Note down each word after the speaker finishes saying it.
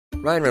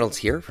Ryan Reynolds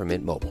here from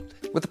Mint Mobile.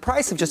 With the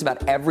price of just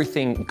about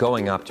everything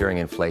going up during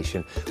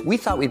inflation, we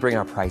thought we'd bring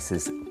our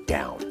prices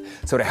down.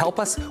 So to help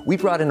us, we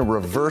brought in a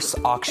reverse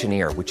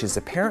auctioneer, which is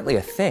apparently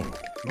a thing.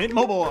 Mint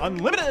Mobile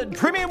Unlimited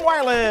Premium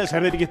Wireless.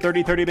 How to get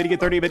 30, 30, bit to get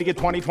 30, bit to get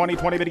 20, 20,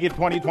 20, bit to get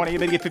 20, 20,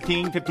 bit to get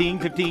 15, 15,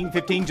 15,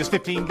 15, just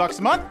 $15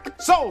 a month?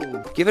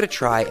 Sold! Give it a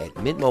try at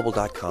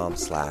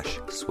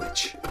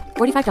mintmobile.com/switch.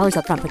 $45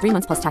 up front for 3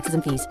 months plus taxes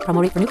and fees.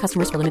 Promo rate for new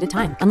customers for limited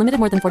time. Unlimited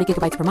more than 40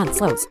 gigabytes per month.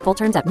 Slows full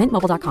terms at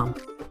mintmobile.com.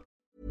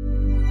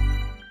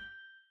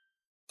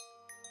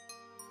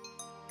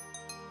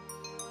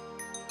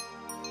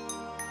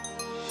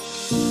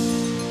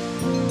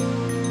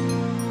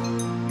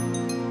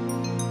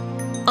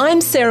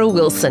 I'm Sarah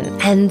Wilson,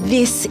 and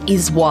this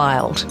is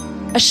Wild,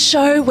 a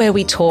show where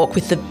we talk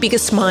with the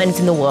biggest minds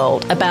in the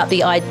world about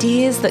the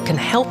ideas that can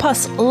help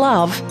us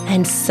love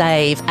and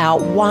save our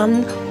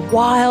one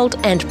wild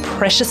and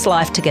precious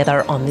life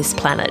together on this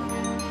planet.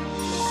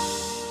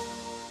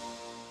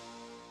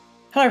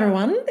 Hello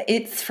everyone,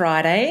 it's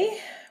Friday,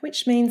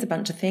 which means a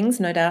bunch of things,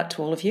 no doubt,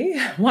 to all of you.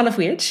 One of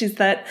which is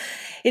that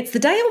it's the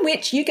day on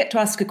which you get to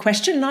ask a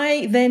question and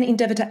I then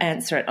endeavour to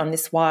answer it on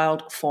this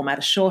Wild format,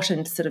 a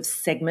shortened sort of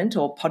segment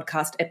or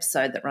podcast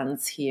episode that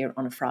runs here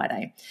on a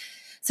Friday.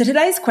 So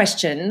today's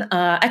question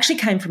actually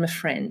came from a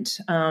friend.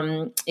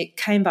 It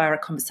came via a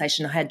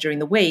conversation I had during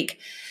the week.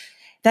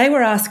 They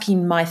were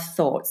asking my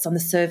thoughts on the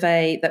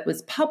survey that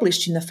was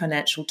published in the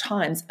Financial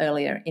Times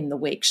earlier in the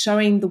week,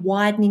 showing the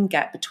widening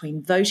gap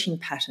between voting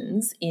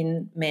patterns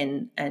in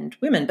men and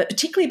women, but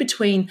particularly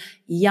between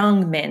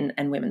young men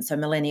and women, so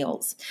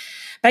millennials.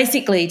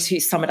 Basically, to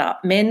sum it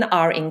up, men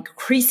are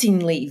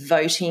increasingly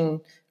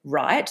voting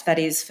right, that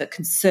is for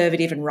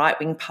conservative and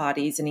right-wing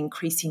parties and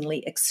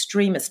increasingly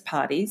extremist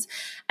parties,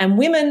 and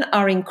women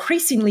are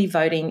increasingly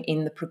voting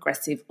in the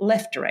progressive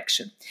left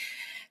direction.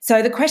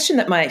 So the question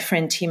that my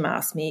friend Tim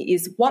asked me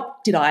is,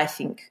 what did I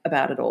think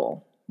about it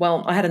all?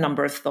 Well, I had a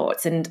number of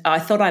thoughts, and I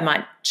thought I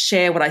might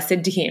share what I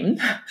said to him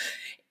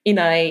in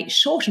a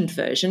shortened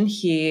version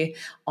here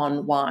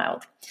on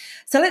Wild.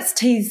 So let's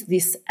tease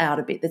this out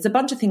a bit. There's a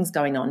bunch of things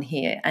going on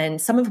here, and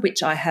some of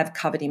which I have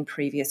covered in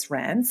previous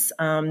rants,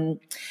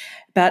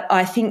 but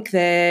I think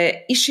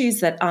they're issues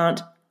that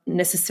aren't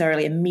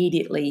necessarily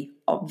immediately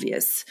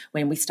obvious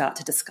when we start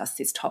to discuss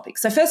this topic.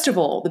 So first of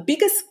all, the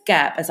biggest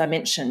gap, as I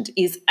mentioned,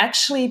 is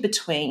actually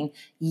between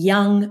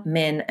young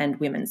men and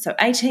women, so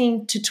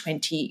 18 to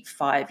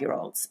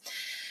 25-year-olds.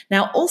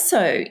 Now,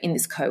 also in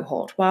this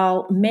cohort,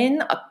 while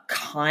men are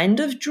kind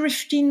of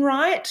drifting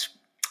right,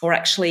 or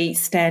actually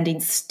standing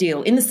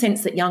still, in the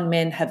sense that young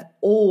men have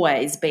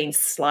always been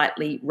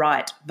slightly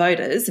right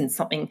voters, and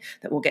something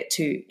that we'll get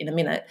to in a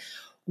minute,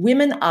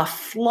 women are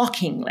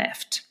flocking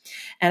left.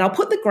 And I'll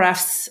put the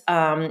graphs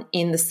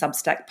in the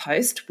Substack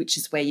post, which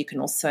is where you can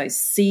also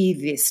see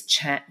this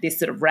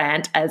sort of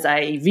rant as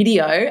a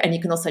video, and you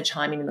can also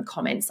chime in the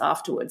comments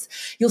afterwards.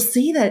 You'll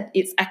see that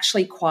it's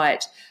actually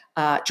quite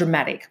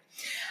dramatic.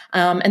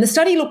 And the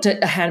study looked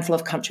at a handful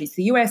of countries,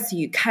 the US,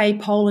 the UK,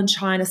 Poland,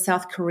 China,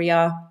 South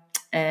Korea,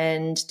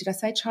 and did I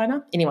say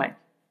China? Anyway.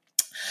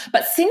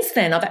 But since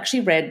then, I've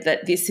actually read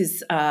that this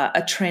is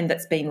a trend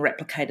that's been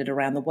replicated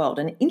around the world.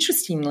 And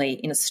interestingly,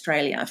 in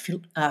Australia,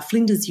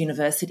 Flinders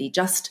University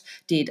just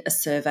did a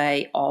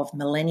survey of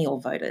millennial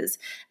voters,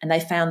 and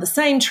they found the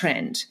same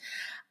trend.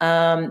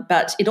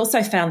 But it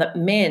also found that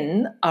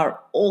men are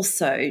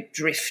also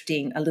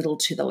drifting a little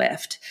to the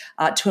left,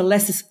 to a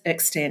lesser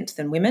extent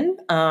than women.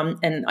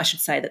 And I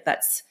should say that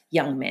that's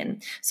young men.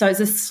 So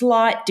there's a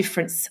slight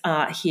difference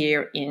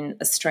here in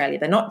Australia.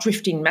 They're not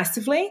drifting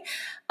massively.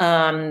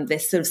 They're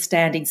sort of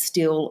standing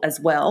still as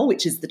well,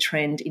 which is the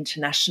trend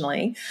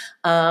internationally.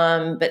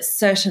 But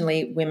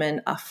certainly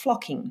women are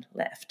flocking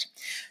left.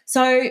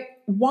 So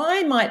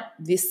why might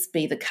this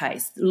be the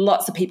case?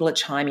 Lots of people are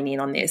chiming in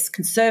on this.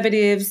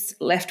 Conservatives,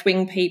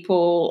 left-wing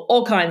people,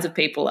 all kinds of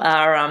people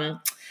are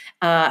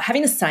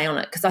having a say on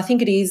it, because I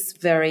think it is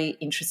very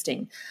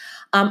interesting.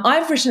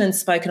 I've written and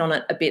spoken on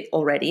it a bit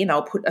already, and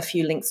I'll put a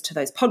few links to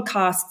those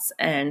podcasts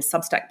and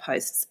Substack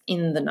posts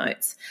in the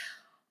notes.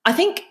 I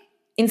think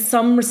in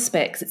some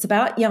respects it's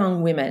about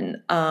young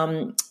women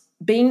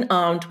being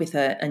armed with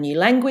a new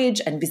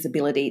language and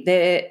visibility.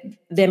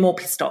 They're more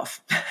pissed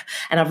off.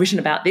 And I've written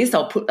about this.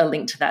 I'll put a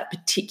link to that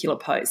particular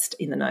post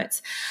in the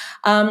notes.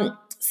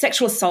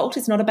 Sexual assault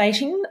is not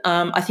abating.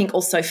 I think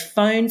also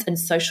phones and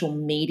social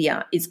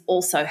media is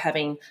also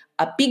having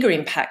a bigger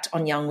impact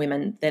on young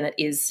women than it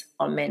is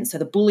on men. So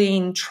the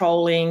bullying,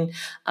 trolling,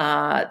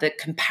 the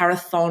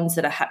comparathons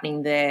that are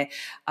happening there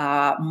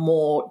are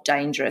more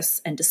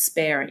dangerous and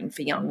despairing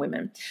for young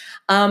women.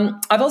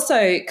 I've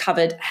also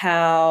covered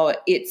how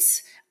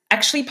it's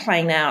actually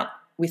playing out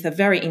with a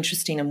very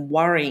interesting and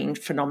worrying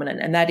phenomenon,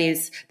 and that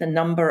is the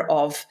number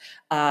of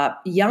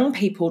young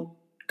people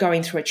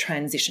going through a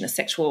transition, a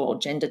sexual or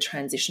gender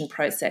transition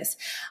process.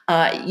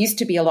 It used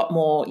to be a lot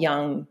more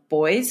young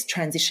boys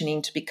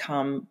transitioning to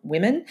become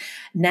women.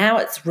 Now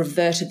it's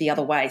reverted the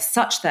other way,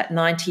 such that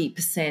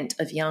 90%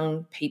 of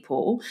young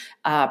people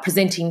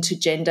presenting to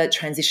gender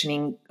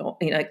transitioning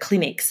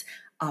clinics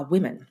are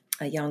women.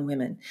 young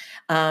women.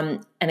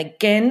 And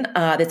again,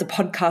 there's a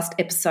podcast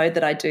episode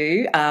that I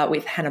do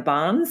with Hannah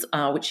Barnes,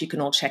 which you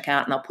can all check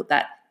out, and I'll put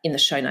that in the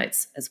show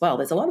notes as well.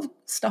 There's a lot of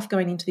stuff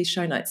going into these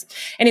show notes.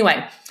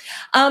 Anyway,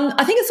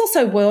 I think it's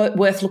also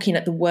worth looking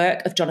at the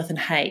work of Jonathan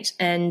Haidt,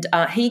 and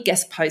he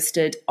guest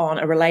posted on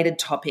a related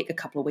topic a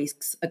couple of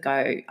weeks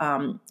ago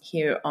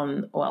here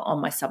on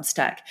my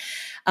Substack.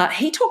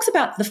 He talks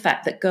about the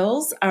fact that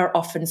girls are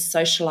often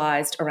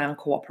socialised around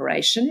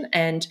cooperation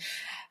and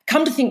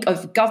come to think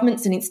of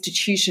governments and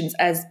institutions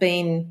as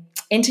being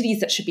entities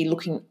that should be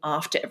looking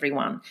after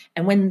everyone.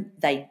 And when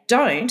they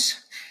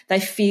don't, they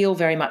feel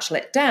very much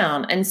let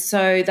down. And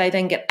so they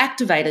then get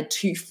activated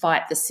to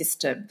fight the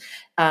system.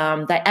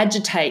 They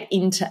agitate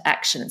into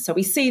action. So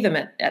we see them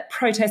at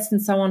protests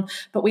and so on,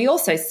 but we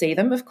also see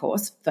them, of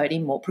course,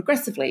 voting more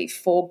progressively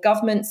for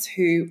governments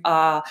who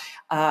are,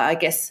 I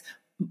guess,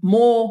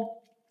 more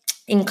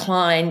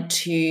inclined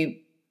to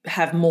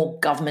have more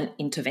government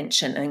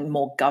intervention and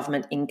more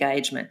government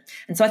engagement.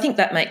 And so I think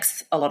that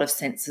makes a lot of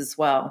sense as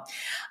well.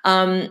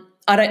 I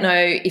don't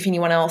know if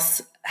anyone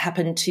else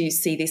happened to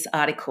see this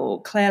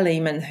article. Claire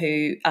Lehman,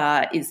 who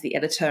is the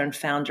editor and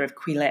founder of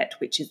Quillette,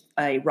 which is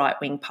a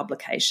right-wing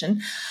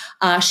publication,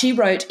 she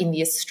wrote in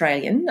The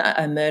Australian,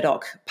 a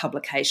Murdoch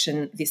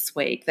publication this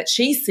week, that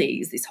she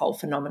sees this whole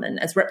phenomenon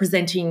as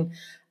representing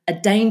a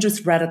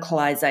dangerous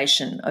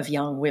radicalisation of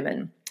young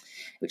women,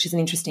 which is an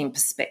interesting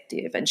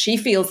perspective. And she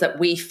feels that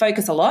we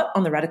focus a lot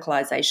on the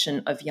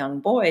radicalisation of young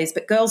boys,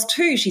 but girls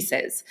too, she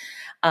says,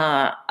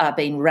 are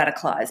being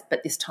radicalised,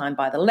 but this time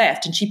by the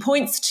left. And she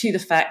points to the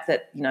fact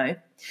that, you know,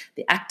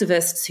 the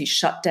activists who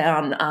shut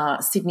down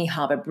Sydney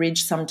Harbour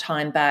Bridge some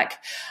time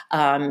back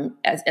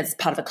as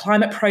part of a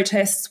climate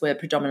protests were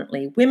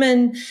predominantly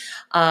women.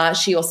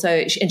 She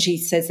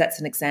says that's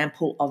an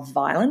example of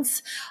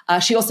violence.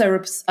 She also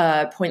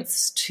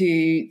points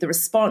to the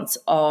response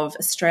of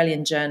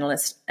Australian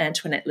journalist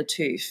Antoinette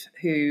Lattouf,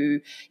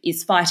 who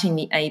is fighting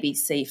the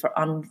ABC for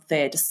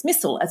unfair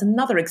dismissal, as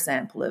another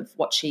example of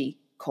what she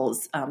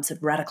calls sort of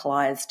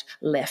radicalised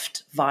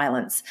left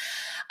violence.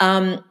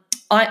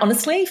 I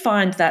honestly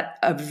find that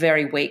a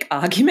very weak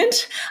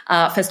argument.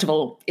 First of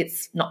all,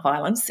 it's not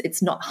violence.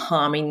 It's not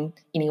harming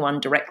anyone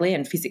directly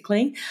and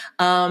physically.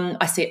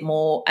 I see it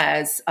more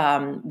as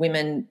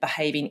women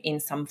behaving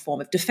in some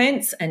form of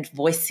defence and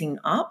voicing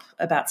up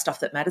about stuff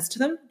that matters to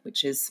them,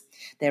 which is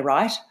their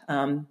right,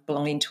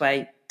 belonging to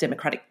a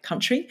democratic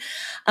country.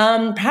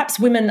 Perhaps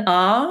women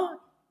are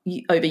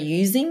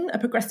overusing a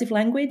progressive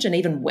language and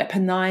even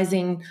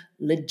weaponising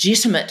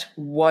legitimate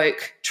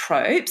woke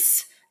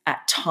tropes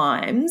at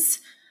times.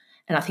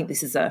 And I think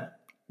this is a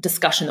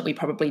discussion that we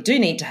probably do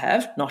need to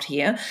have, not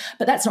here,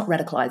 but that's not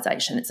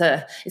radicalisation. It's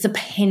a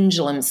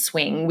pendulum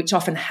swing, which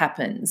often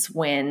happens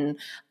when,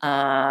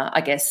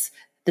 I guess,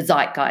 the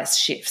zeitgeist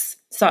shifts.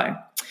 So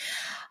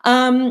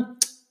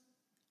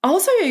I'll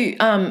also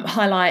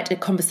highlight a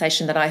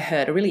conversation that I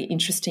heard, a really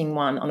interesting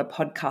one on a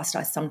podcast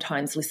I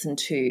sometimes listen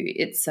to.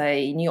 It's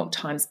a New York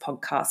Times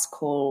podcast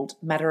called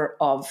Matter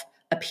of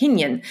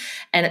Opinion,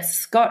 and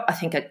it's got, I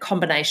think, a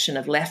combination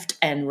of left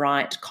and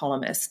right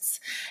columnists,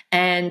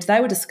 and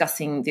they were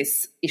discussing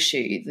this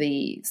issue,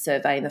 the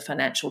survey in the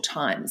Financial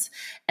Times,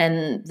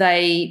 and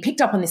they picked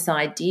up on this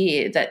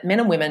idea that men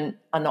and women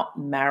are not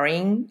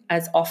marrying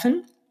as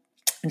often,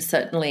 and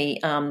certainly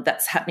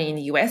that's happening in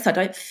the US. I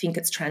don't think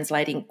it's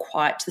translating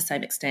quite to the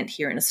same extent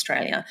here in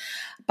Australia,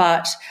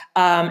 but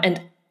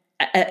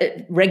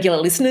regular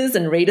listeners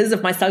and readers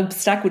of my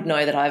Substack would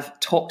know that I've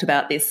talked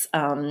about this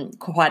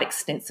quite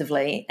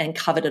extensively and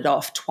covered it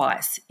off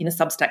twice in a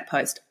Substack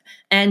post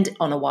and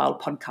on a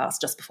Wild podcast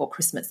just before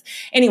Christmas.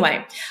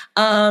 Anyway,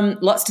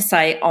 lots to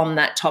say on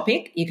that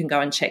topic. You can go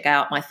and check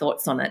out my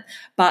thoughts on it.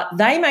 But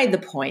they made the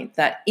point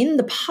that in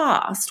the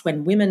past,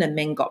 when women and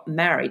men got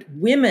married,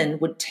 women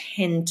would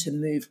tend to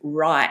move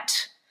right,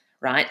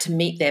 to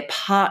meet their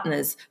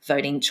partner's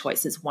voting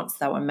choices once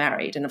they were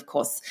married. And of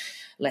course,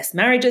 less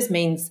marriages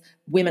means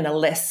women are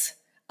less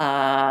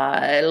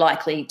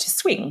likely to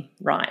swing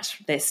right.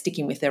 They're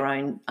sticking with their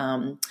own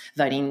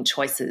voting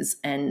choices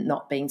and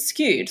not being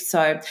skewed. So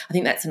I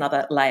think that's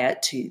another layer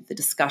to the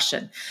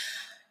discussion.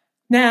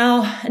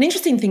 Now, an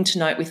interesting thing to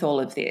note with all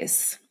of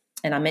this,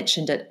 and I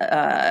mentioned it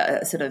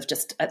sort of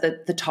just at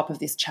the top of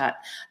this chat,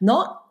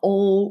 not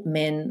all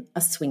men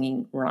are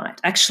swinging right.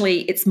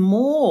 Actually, it's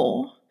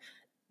more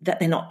that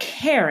they're not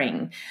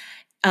caring.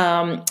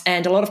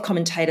 And a lot of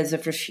commentators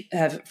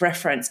have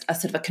referenced a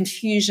sort of a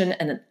confusion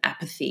and an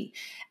apathy,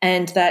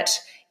 and that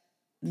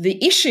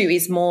the issue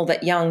is more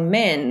that young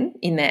men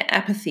in their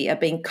apathy are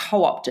being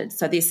co-opted.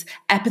 So this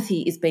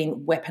apathy is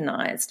being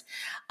weaponized.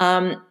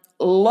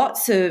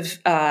 Lots of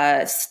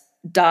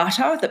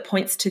data that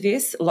points to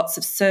this, lots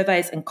of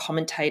surveys and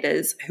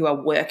commentators who are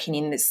working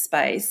in this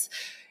space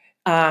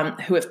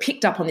who have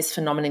picked up on this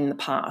phenomenon in the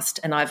past.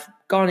 And I've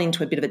gone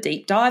into a bit of a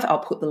deep dive. I'll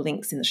put the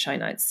links in the show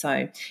notes,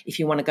 so if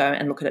you want to go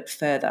and look at it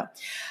further.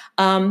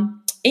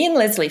 Ian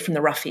Leslie from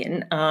The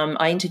Ruffian,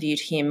 I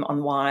interviewed him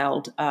on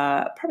Wild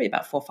probably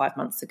about 4 or 5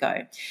 months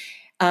ago.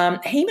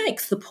 he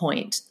makes the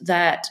point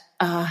that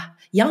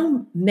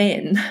young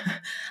men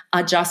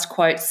are just,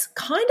 quotes,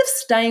 kind of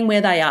staying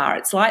where they are.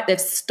 It's like they've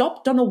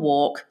stopped on a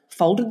walk,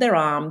 folded their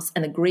arms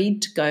and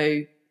agreed to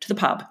go to the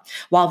pub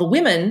while the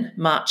women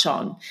march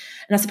on. And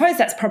I suppose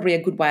that's probably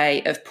a good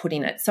way of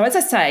putting it. So as I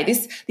say,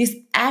 this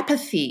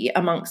apathy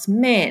amongst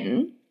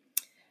men,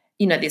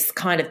 this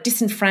kind of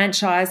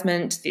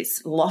disenfranchisement,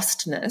 this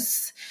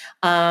lostness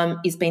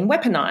is being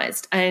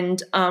weaponised.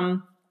 And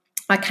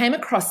I came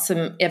across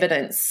some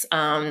evidence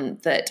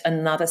that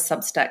another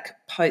Substack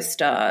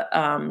poster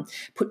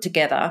put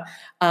together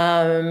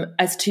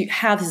as to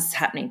how this is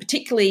happening,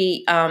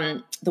 particularly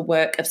the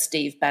work of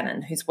Steve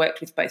Bannon, who's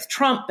worked with both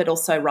Trump but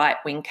also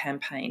right-wing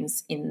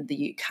campaigns in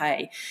the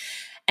UK.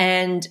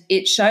 And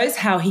it shows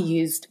how he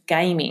used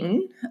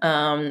gaming,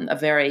 a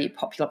very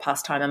popular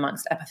pastime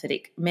amongst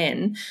apathetic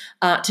men,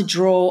 to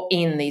draw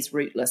in these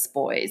rootless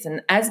boys.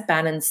 And as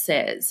Bannon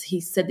says,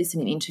 he said this in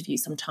an interview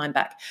some time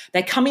back,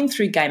 they come in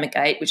through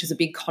Gamergate, which is a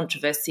big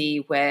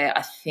controversy where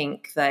I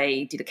think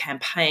they did a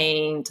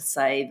campaign to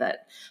say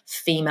that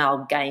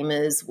female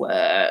gamers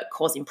were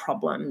causing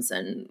problems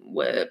and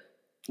were,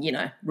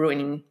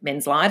 ruining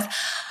men's lives.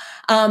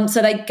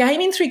 So they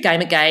came in through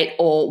Gamergate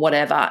or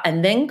whatever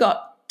and then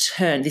got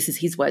turned, this is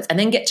his words, and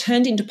then get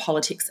turned into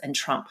politics and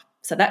Trump.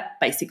 So that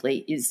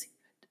basically is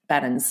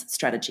Bannon's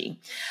strategy.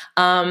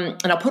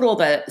 And I'll put all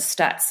the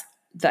stats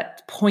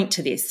that point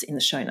to this in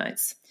the show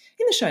notes.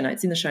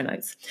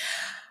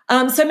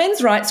 So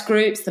men's rights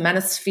groups, the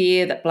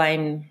manosphere that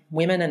blame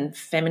women and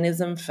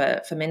feminism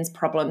for men's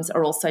problems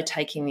are also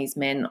taking these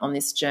men on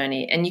this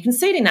journey. And you can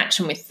see it in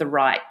action with the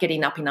right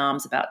getting up in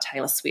arms about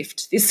Taylor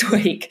Swift this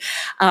week.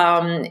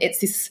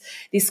 It's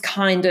this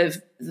kind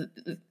of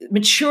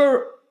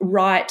mature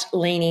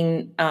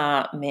right-leaning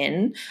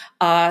men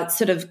are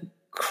sort of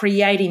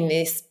creating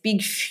this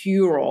big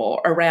furor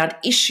around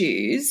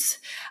issues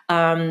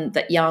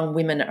that young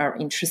women are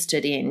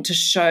interested in to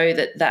show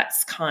that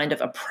that's kind of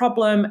a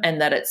problem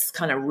and that it's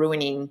kind of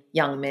ruining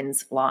young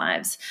men's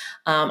lives.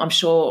 I'm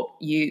sure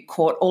you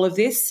caught all of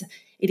this.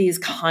 It is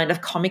kind of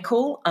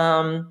comical.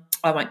 I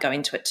won't go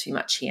into it too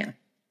much here.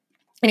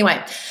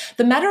 Anyway,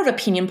 the Matter of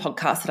Opinion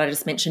podcast that I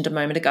just mentioned a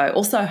moment ago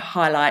also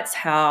highlights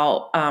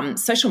how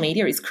social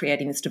media is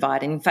creating this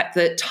divide. And in fact,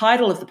 the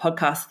title of the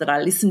podcast that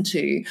I listened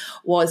to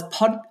was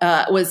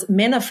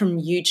Men Are From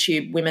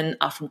YouTube, Women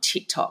Are From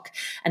TikTok.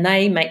 And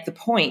they make the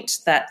point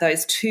that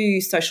those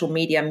two social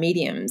media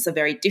mediums are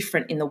very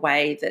different in the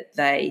way that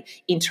they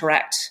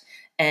interact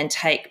and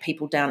take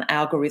people down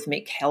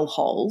algorithmic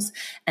hellholes,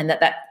 and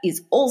that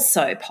is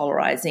also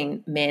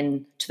polarising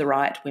men to the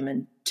right,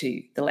 women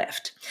to the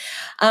left.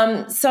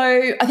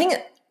 So I think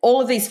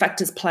all of these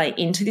factors play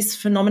into this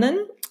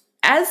phenomenon,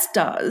 as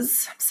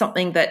does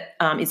something that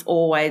is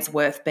always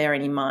worth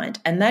bearing in mind,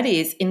 and that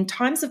is in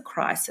times of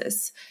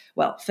crisis,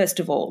 well, first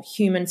of all,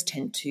 humans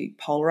tend to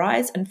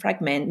polarise and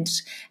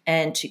fragment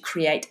and to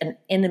create an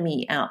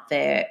enemy out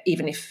there,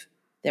 even if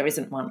there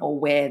isn't one or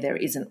where there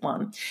isn't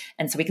one.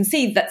 And so we can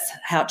see that's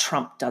how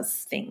Trump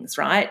does things,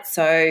 right?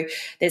 So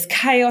there's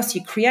chaos,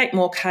 you create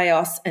more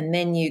chaos, and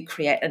then you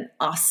create an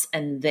us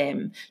and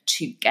them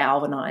to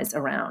galvanise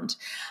around.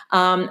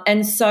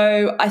 And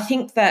so I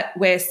think that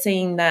we're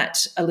seeing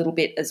that a little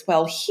bit as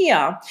well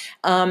here.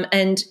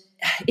 And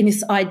in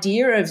this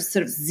idea of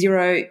sort of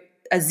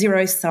a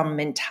zero-sum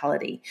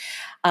mentality.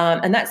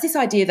 And that's this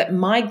idea that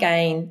my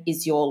gain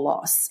is your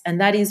loss. And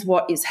that is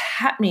what is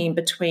happening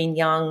between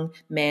young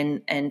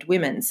men and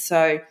women.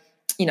 So,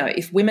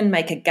 if women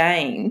make a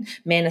gain,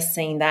 men are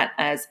seeing that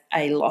as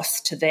a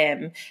loss to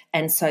them.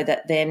 And so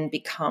that then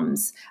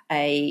becomes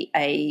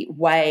a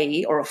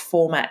way or a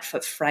format for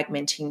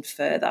fragmenting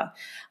further.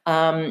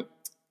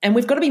 And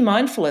we've got to be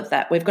mindful of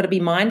that. We've got to be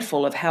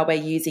mindful of how we're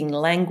using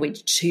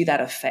language to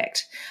that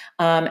effect.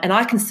 And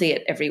I can see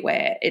it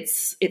everywhere.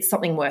 It's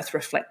something worth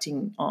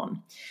reflecting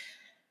on.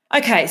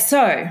 Okay,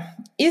 so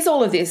is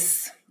all of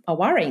this a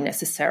worry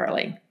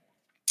necessarily?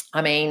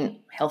 I mean,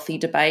 healthy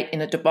debate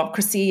in a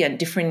democracy and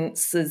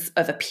differences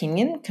of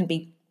opinion can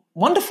be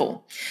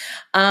wonderful.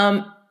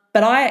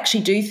 But I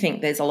actually do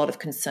think there's a lot of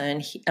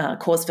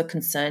cause for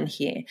concern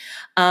here.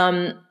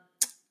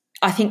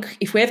 I think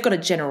if we've got a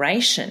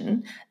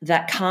generation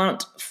that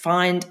can't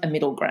find a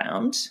middle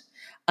ground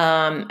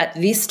at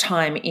this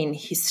time in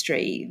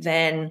history,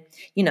 then,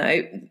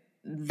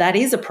 that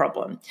is a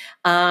problem.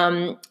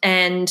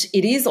 And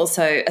it is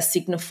also a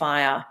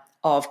signifier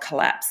of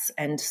collapse.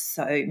 And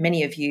so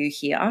many of you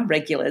here,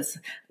 regular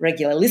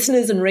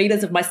listeners and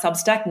readers of my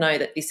Substack, know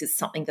that this is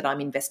something that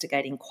I'm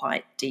investigating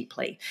quite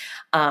deeply.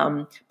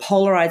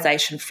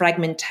 Polarisation,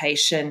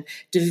 fragmentation,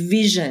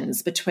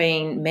 divisions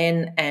between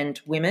men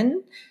and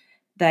women,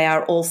 they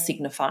are all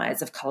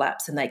signifiers of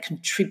collapse and they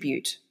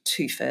contribute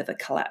to further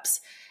collapse.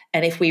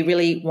 And if we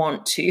really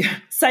want to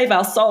save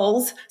our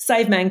souls,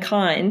 save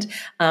mankind,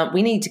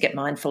 we need to get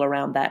mindful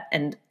around that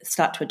and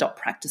start to adopt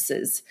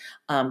practices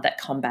that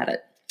combat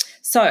it.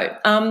 So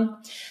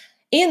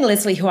Ian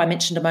Leslie, who I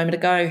mentioned a moment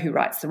ago, who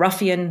writes The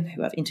Ruffian,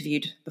 who I've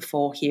interviewed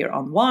before here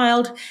on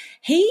Wild,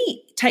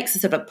 he takes a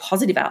sort of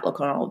positive outlook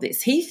on all of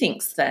this. He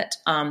thinks that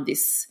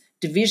this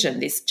division,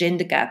 this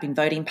gender gap in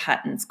voting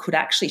patterns could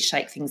actually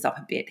shake things up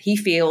a bit. He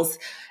feels,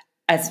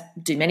 as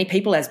do many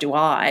people, as do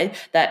I,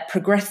 that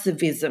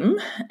progressivism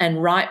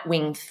and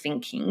right-wing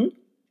thinking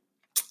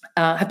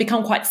have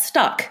become quite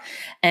stuck,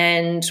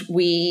 and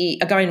we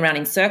are going around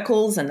in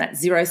circles, and that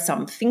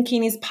zero-sum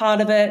thinking is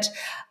part of it.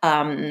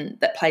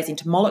 That plays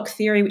into Moloch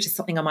theory, which is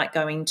something I might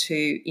go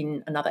into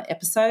in another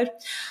episode.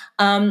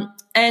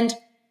 And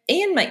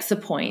Ian makes the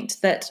point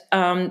that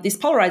this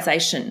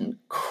polarisation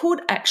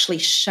could actually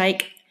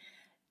shake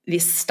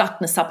this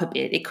stuckness up a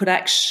bit. It could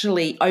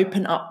actually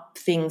open up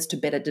things to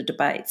better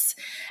debates.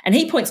 And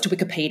he points to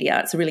Wikipedia.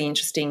 It's a really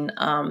interesting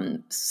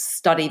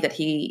study that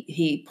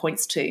he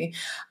points to,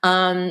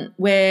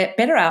 where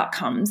better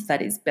outcomes,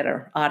 that is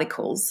better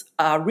articles,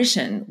 are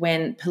written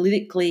when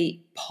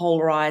politically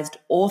polarised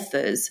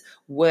authors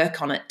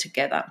work on it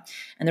together.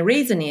 And the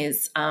reason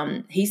is,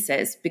 he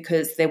says,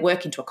 because they're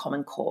working to a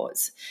common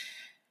cause.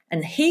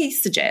 And he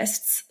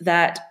suggests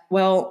that,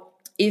 well,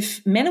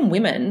 if men and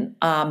women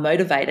are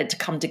motivated to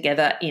come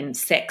together in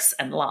sex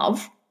and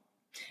love,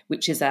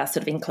 which is our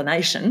sort of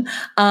inclination,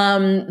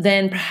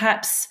 then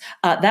perhaps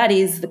that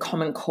is the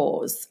common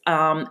cause,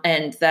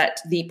 and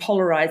that the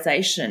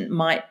polarisation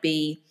might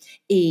be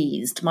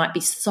eased, might be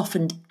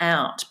softened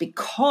out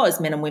because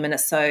men and women are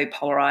so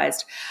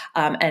polarised,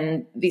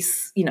 and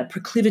this,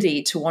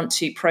 proclivity to want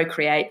to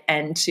procreate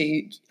and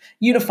to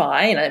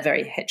unify in a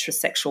very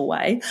heterosexual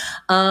way,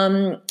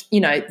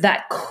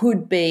 that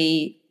could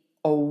be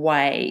a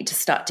way to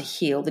start to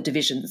heal the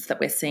divisions that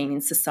we're seeing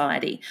in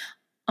society.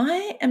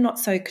 I am not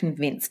so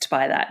convinced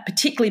by that,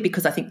 particularly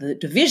because I think the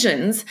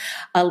divisions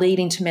are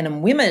leading to men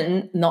and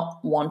women not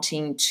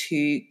wanting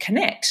to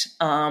connect,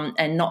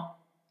 and not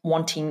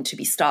wanting to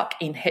be stuck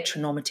in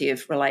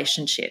heteronormative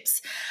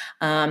relationships.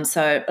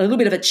 So a little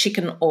bit of a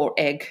chicken or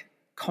egg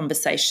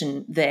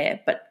conversation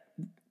there, but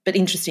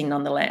interesting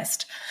nonetheless.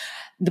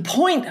 The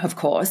point, of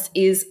course,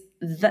 is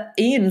that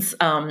Ian's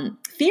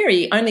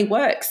theory only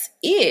works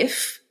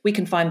if we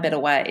can find better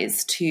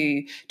ways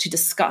to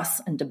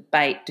discuss and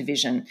debate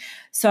division.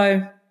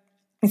 So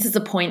this is a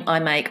point I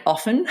make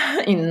often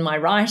in my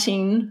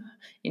writing,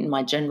 in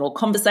my general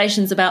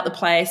conversations about the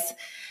place.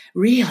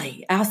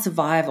 Really, our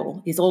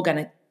survival is all going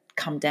to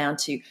come down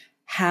to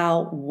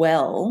how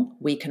well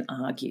we can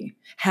argue,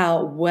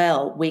 how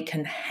well we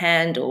can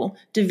handle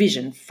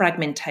division,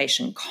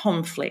 fragmentation,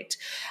 conflict,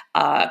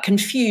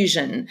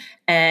 confusion,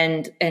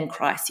 and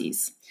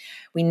crises.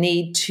 We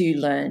need to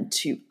learn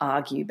to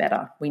argue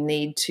better. We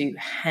need to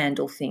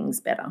handle things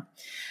better.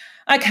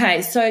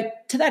 Okay, so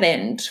to that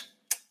end,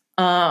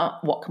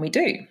 what can we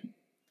do?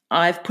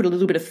 I've put a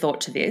little bit of thought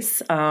to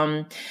this.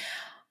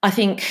 I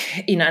think,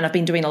 and I've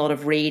been doing a lot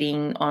of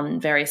reading on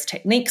various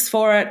techniques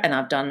for it, and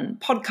I've done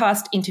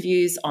podcast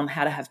interviews on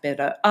how to have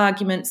better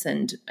arguments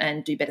and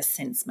do better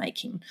sense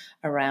making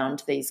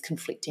around these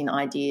conflicting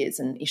ideas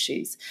and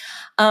issues.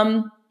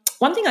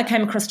 One thing I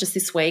came across just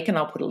this week, and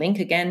I'll put a link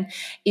again,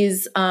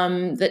 is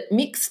that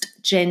mixed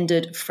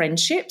gendered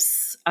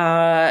friendships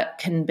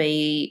can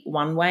be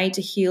one way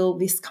to heal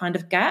this kind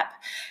of gap.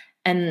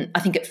 And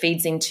I think it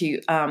feeds into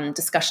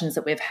discussions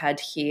that we've had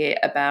here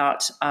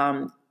about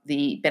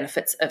the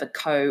benefits of a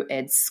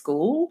co-ed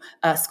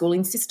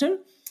schooling system.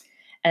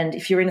 And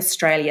if you're in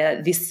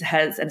Australia, this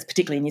has, and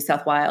particularly in New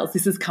South Wales,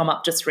 this has come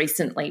up just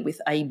recently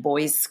with a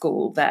boys'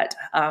 school that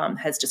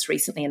has just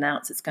recently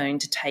announced it's going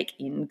to take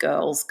in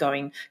girls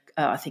going,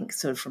 I think,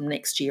 sort of from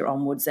next year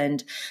onwards.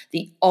 And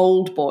the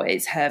old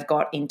boys have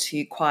got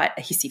into quite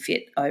a hissy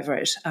fit over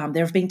it.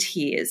 There have been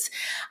tears.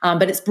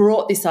 But it's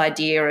brought this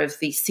idea of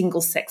the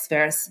single-sex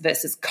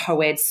versus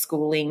co-ed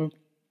schooling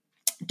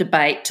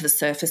debate to the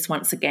surface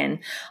once again.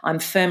 I'm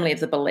firmly of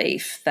the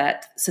belief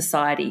that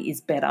society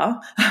is better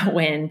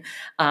when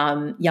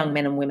young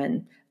men and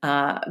women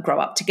grow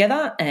up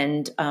together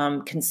and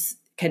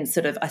can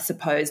sort of, I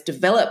suppose,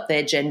 develop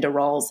their gender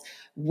roles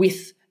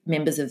with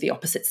members of the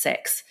opposite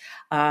sex.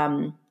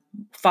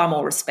 Far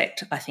more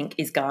respect, I think,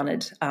 is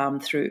garnered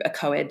through a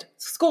co-ed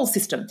school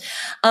system.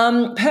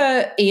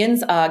 Per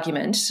Ian's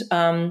argument,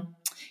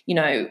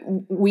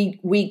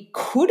 we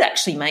could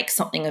actually make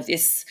something of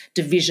this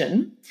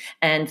division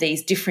and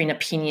these differing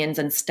opinions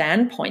and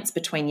standpoints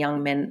between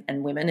young men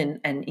and women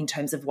and in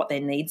terms of what their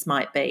needs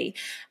might be.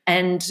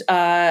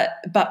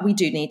 But we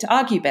do need to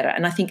argue better.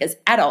 And I think as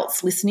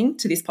adults listening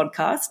to this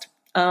podcast,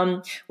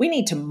 we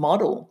need to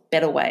model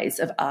better ways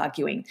of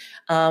arguing.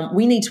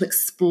 We need to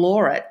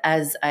explore it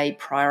as a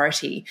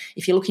priority.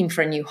 If you're looking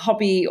for a new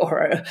hobby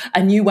or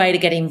a new way to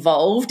get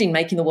involved in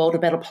making the world a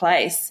better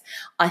place,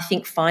 I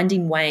think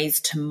finding ways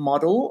to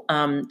model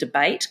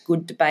debate,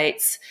 good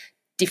debates,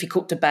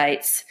 difficult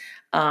debates,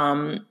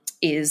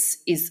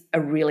 is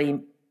a really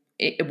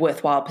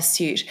worthwhile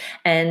pursuit.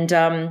 And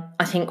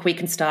I think we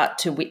can start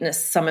to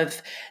witness some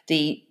of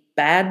the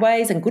bad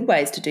ways and good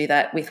ways to do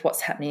that with what's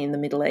happening in the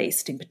Middle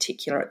East in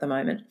particular at the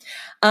moment.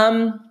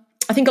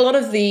 I think a lot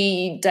of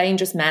the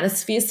dangerous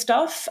manosphere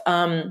stuff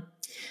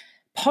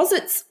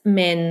posits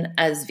men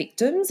as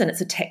victims, and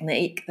it's a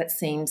technique that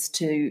seems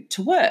to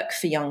work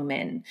for young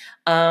men.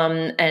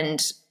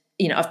 And,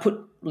 I've put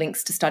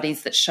links to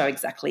studies that show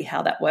exactly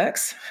how that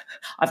works.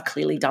 I've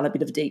clearly done a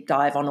bit of a deep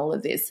dive on all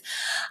of this.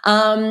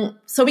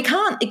 So we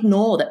can't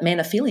ignore that men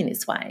are feeling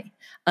this way.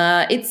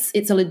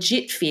 It's a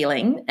legit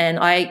feeling, and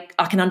I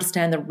can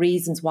understand the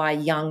reasons why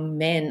young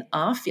men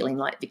are feeling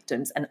like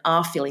victims and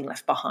are feeling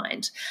left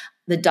behind.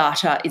 The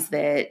data is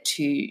there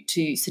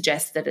to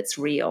suggest that it's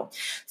real.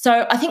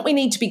 So I think we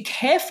need to be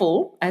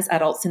careful as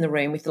adults in the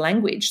room with the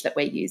language that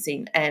we're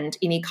using and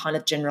any kind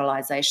of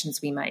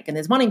generalisations we make. And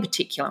there's one in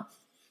particular.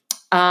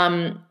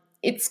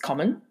 It's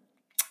common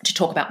to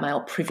talk about male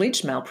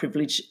privilege. Male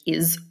privilege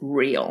is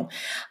real.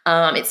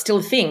 It's still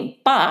a thing,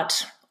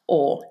 but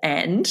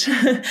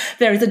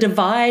there is a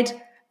divide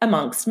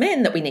amongst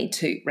men that we need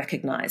to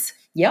recognise.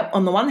 Yep,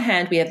 on the one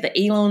hand, we have the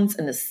Elons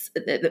and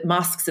the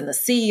Musks and the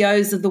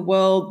CEOs of the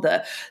world,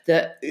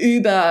 the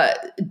Uber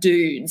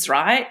dudes,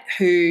 right,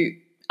 who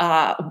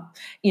are,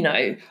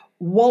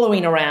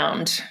 wallowing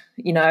around,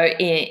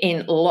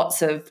 in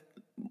lots of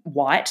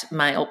white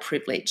male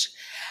privilege.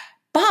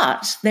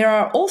 But there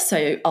are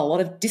also a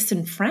lot of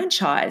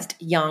disenfranchised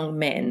young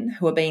men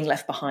who are being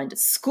left behind at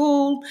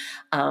school.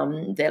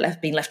 They're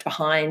being left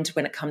behind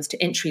when it comes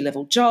to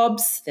entry-level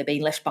jobs. They're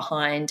being left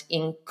behind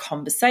in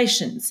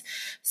conversations.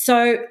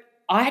 So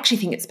I actually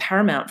think it's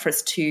paramount for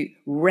us to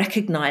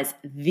recognise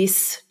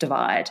this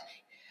divide.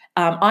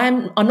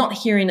 I'm not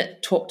hearing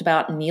it talked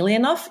about nearly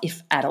enough,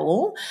 if at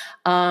all.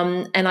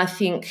 And I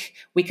think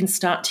we can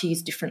start to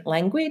use different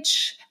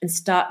language and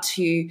start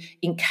to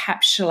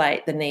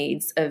encapsulate the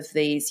needs of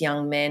these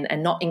young men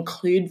and not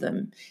include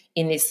them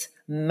in this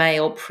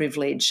male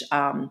privilege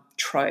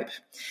trope.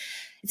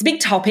 It's a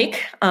big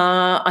topic.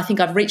 I think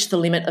I've reached the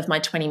limit of my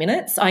 20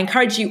 minutes. I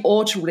encourage you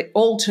all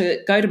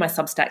to go to my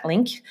Substack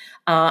link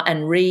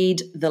and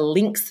read the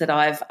links that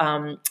I've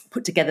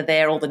put together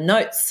there, all the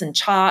notes and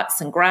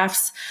charts and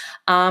graphs.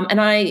 And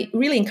I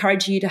really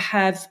encourage you to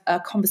have a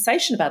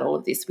conversation about all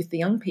of this with the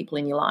young people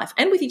in your life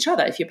and with each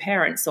other if you're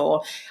parents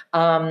or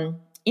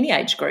any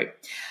age group.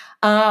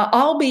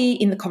 I'll be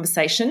in the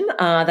conversation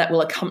that will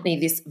accompany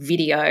this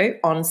video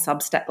on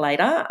Substack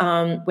later,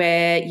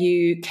 where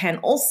you can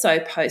also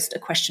post a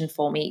question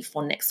for me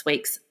for next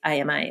week's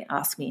AMA,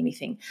 Ask Me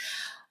Anything.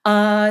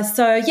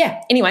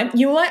 Anyway,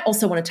 you might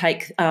also want to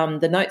take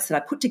the notes that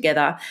I put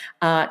together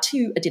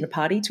to a dinner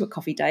party, to a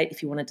coffee date,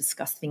 if you want to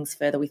discuss things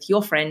further with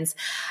your friends.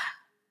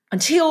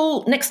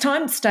 Until next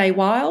time, stay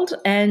wild,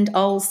 and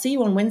I'll see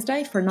you on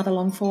Wednesday for another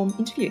long-form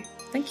interview.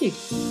 Thank you.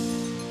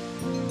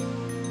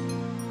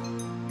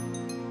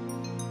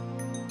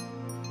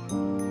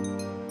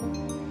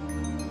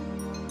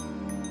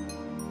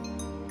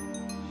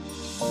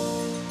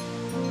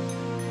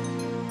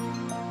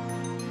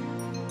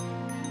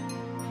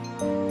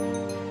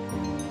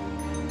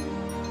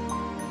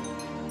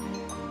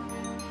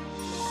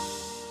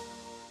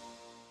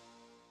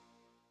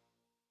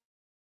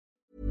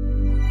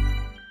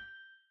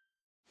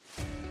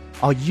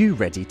 Are you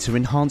ready to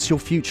enhance your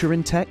future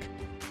in tech?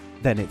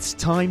 Then it's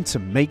time to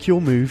make your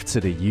move to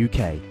the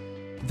UK,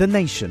 the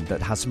nation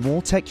that has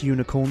more tech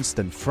unicorns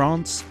than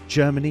France,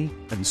 Germany,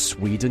 and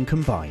Sweden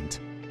combined.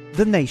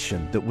 The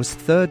nation that was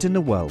third in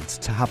the world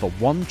to have a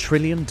 $1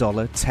 trillion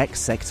tech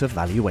sector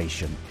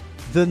valuation.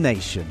 The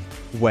nation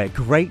where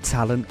great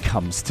talent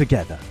comes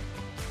together.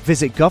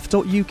 Visit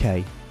gov.uk/great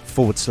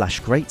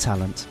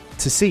talent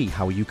to see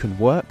how you can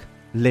work,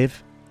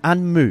 live,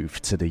 and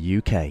move to the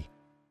UK.